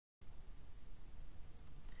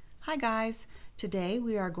Hi guys! Today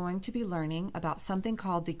we are going to be learning about something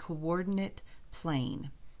called the coordinate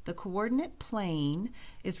plane. The coordinate plane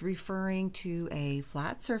is referring to a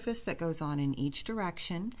flat surface that goes on in each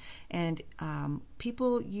direction, and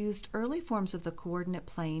people used early forms of the coordinate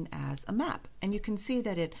plane as a map. And you can see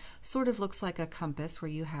that it sort of looks like a compass where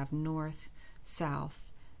you have north,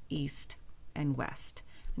 south, east, and west.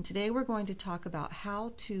 And today we're going to talk about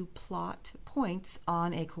how to plot points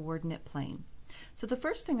on a coordinate plane. So the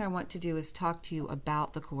first thing I want to do is talk to you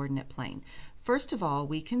about the coordinate plane. First of all,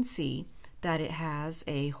 we can see that it has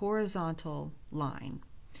a horizontal line,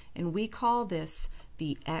 and we call this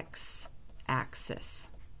the x-axis.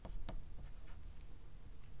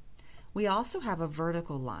 We also have a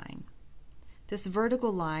vertical line. This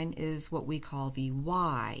vertical line is what we call the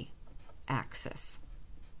y-axis.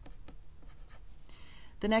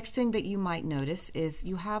 The next thing that you might notice is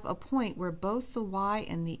you have a point where both the y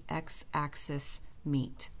and the x-axis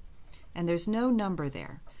meet, and there's no number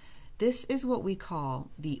there. This is what we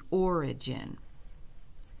call the origin,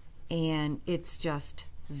 and it's just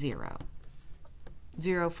 0.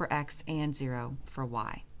 0 for x and 0 for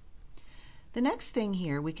y. The next thing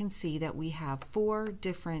here, we can see that we have 4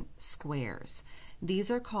 different squares.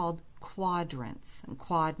 These are called quadrants, and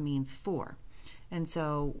quad means 4. And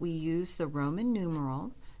so we use the Roman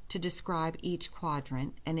numeral to describe each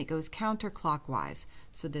quadrant, and it goes counterclockwise.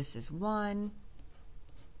 So this is 1,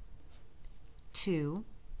 2,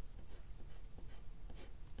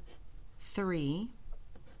 3,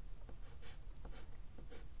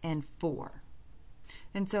 and 4.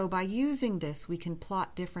 And so by using this, we can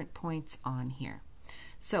plot different points on here.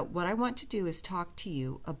 So what I want to do is talk to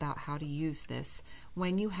you about how to use this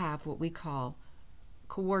when you have what we call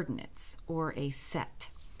coordinates, or a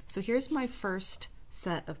set. So here's my first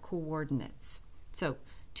set of coordinates. So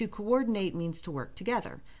to coordinate means to work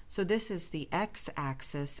together. So this is the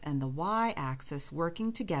x-axis and the y-axis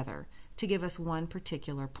working together to give us one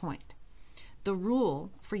particular point. The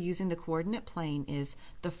rule for using the coordinate plane is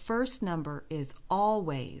the first number is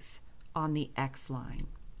always on the x line,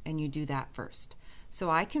 and you do that first. So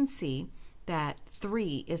I can see that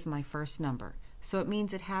 3 is my first number, so it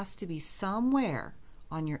means it has to be somewhere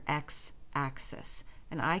on your x-axis,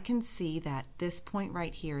 and I can see that this point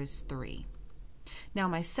right here is 3. Now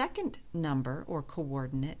my second number or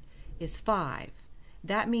coordinate is 5.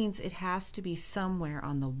 That means it has to be somewhere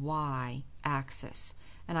on the y-axis,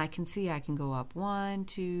 and I can see I can go up 1,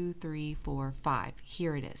 2, 3, 4, 5.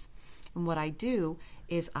 Here it is. And what I do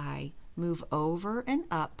is I move over and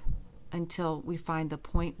up until we find the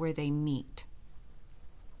point where they meet.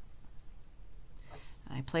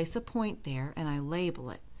 I place a point there and I label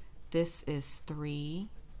it. This is 3,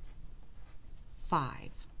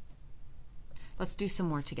 5. Let's do some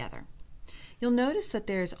more together. You'll notice that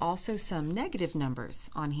there's also some negative numbers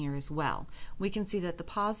on here as well. We can see that the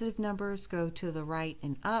positive numbers go to the right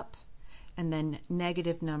and up, and then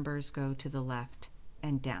negative numbers go to the left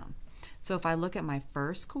and down. So if I look at my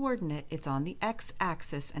first coordinate, it's on the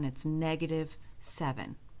x-axis and it's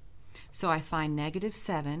 -7. So I find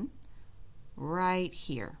 -7 right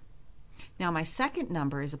here. Now my second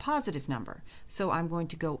number is a positive number, so I'm going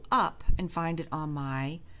to go up and find it on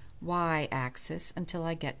my y-axis until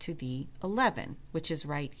I get to the 11, which is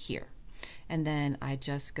right here. And then I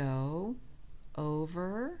just go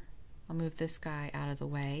over, I'll move this guy out of the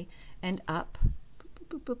way, and up, boop,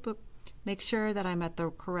 boop, boop, boop. Make sure that I'm at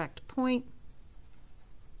the correct point,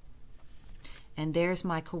 and there's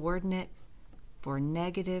my coordinate for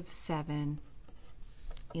 -7,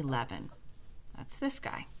 11. That's this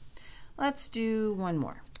guy. Let's do one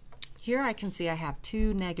more. Here I can see I have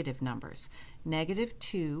 2 negative numbers,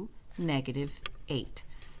 -2, -8.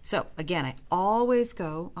 So again, I always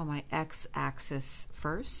go on my x-axis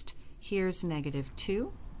first. Here's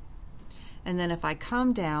 -2. And then if I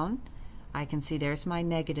come down, I can see there's my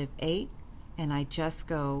 -8, and I just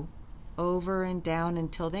go over and down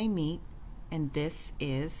until they meet, and this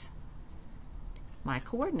is my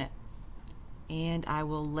coordinate. And I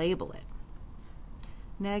will label it.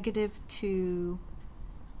 -2,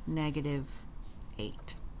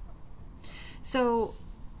 -8. So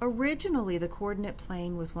originally the coordinate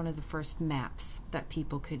plane was one of the first maps that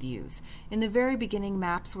people could use. In the very beginning,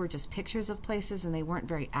 maps were just pictures of places, and they weren't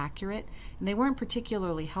very accurate, and they weren't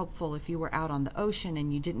particularly helpful if you were out on the ocean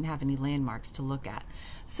and you didn't have any landmarks to look at.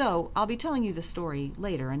 So I'll be telling you the story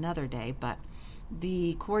later, another day, but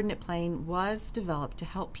the coordinate plane was developed to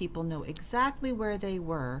help people know exactly where they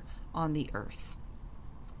were on the earth.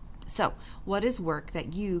 So what is work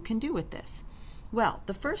that you can do with this? Well,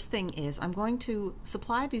 the first thing is I'm going to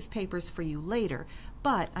supply these papers for you later,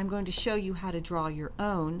 but I'm going to show you how to draw your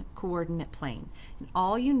own coordinate plane. And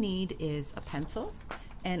all you need is a pencil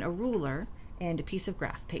and a ruler and a piece of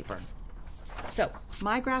graph paper. So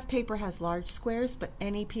my graph paper has large squares, but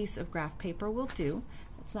any piece of graph paper will do.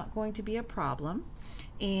 It's not going to be a problem.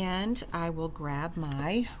 And I will grab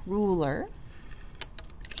my ruler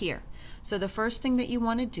here. So the first thing that you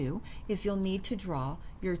want to do is you'll need to draw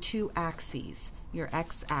your two axes, your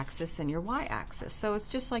x-axis and your y-axis. So it's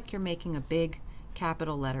just like you're making a big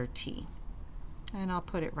capital letter T. And I'll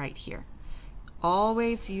put it right here.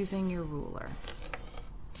 Always using your ruler.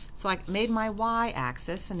 So I made my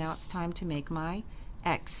y-axis, and now it's time to make my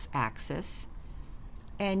x-axis.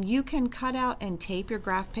 And you can cut out and tape your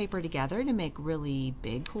graph paper together to make really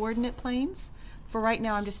big coordinate planes. For right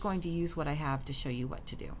now, I'm just going to use what I have to show you what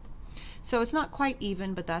to do. So it's not quite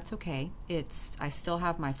even, but that's okay. I still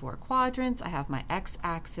have my 4 quadrants, I have my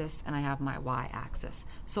x-axis, and I have my y-axis.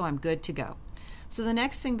 So I'm good to go. So the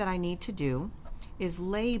next thing that I need to do is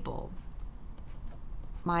label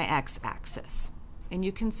my x-axis. And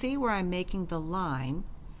you can see where I'm making the line.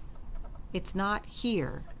 It's not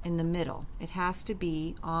here in the middle. It has to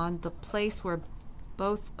be on the place where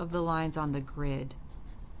both of the lines on the grid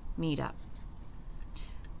meet up.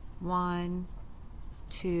 1,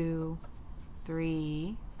 2,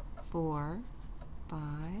 3, 4, 5,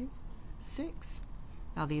 6.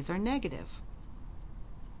 Now these are negative.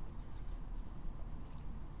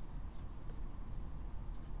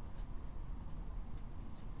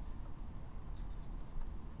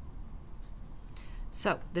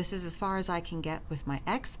 So this is as far as I can get with my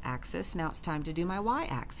x-axis. Now it's time to do my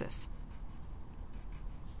y-axis.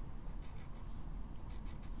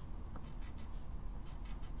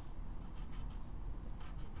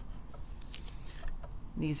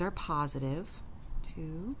 These are positive.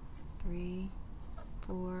 2, 3,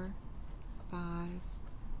 4, 5,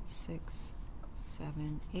 6,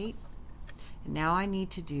 7, 8. And now I need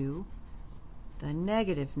to do the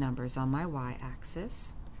negative numbers on my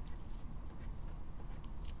y-axis.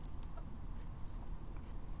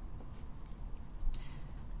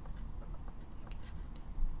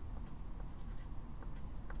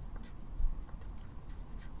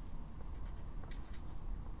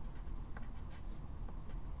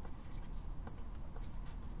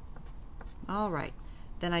 All right,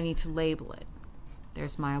 then I need to label it.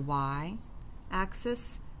 There's my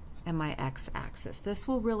y-axis and my x-axis. This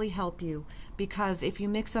will really help you because if you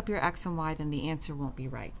mix up your x and y, then the answer won't be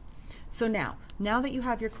right. So now that you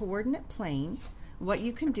have your coordinate plane, what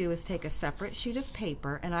you can do is take a separate sheet of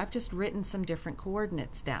paper, and I've just written some different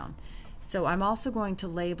coordinates down. So I'm also going to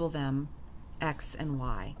label them x and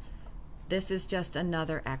y. This is just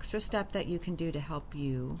another extra step that you can do to help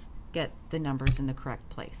you get the numbers in the correct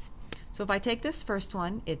place. So if I take this first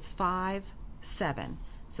one, it's 5, 7.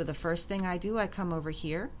 So the first thing I do, I come over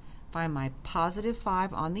here, find my positive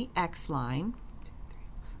 5 on the x line,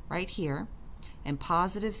 right here, and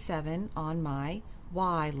positive 7 on my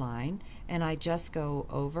y line, and I just go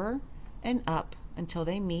over and up until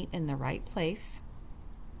they meet in the right place.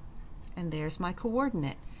 And there's my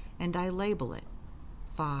coordinate, and I label it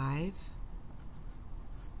 5,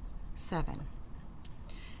 7.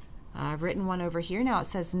 I've written one over here. Now it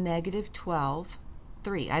says negative 12,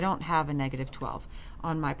 3. I don't have a negative 12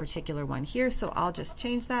 on my particular one here, so I'll just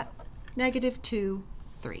change that. Negative 2,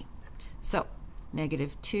 3. So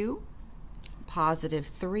negative 2, positive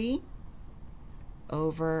 3,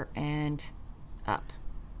 over and up.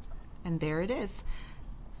 And there it is.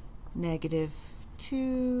 Negative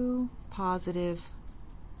 2, positive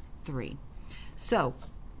 3. So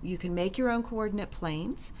you can make your own coordinate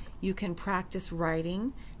planes. You can practice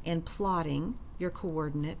writing and plotting your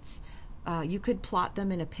coordinates. You could plot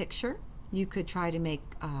them in a picture. You could try to make,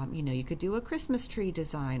 you could do a Christmas tree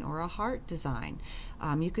design or a heart design.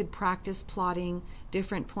 You could practice plotting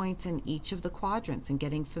different points in each of the quadrants and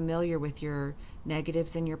getting familiar with your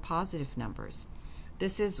negatives and your positive numbers.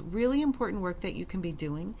 This is really important work that you can be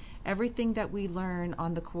doing. Everything that we learn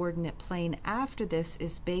on the coordinate plane after this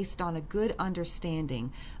is based on a good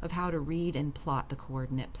understanding of how to read and plot the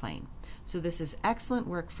coordinate plane. So this is excellent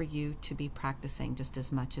work for you to be practicing just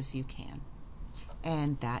as much as you can.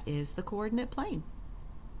 And that is the coordinate plane.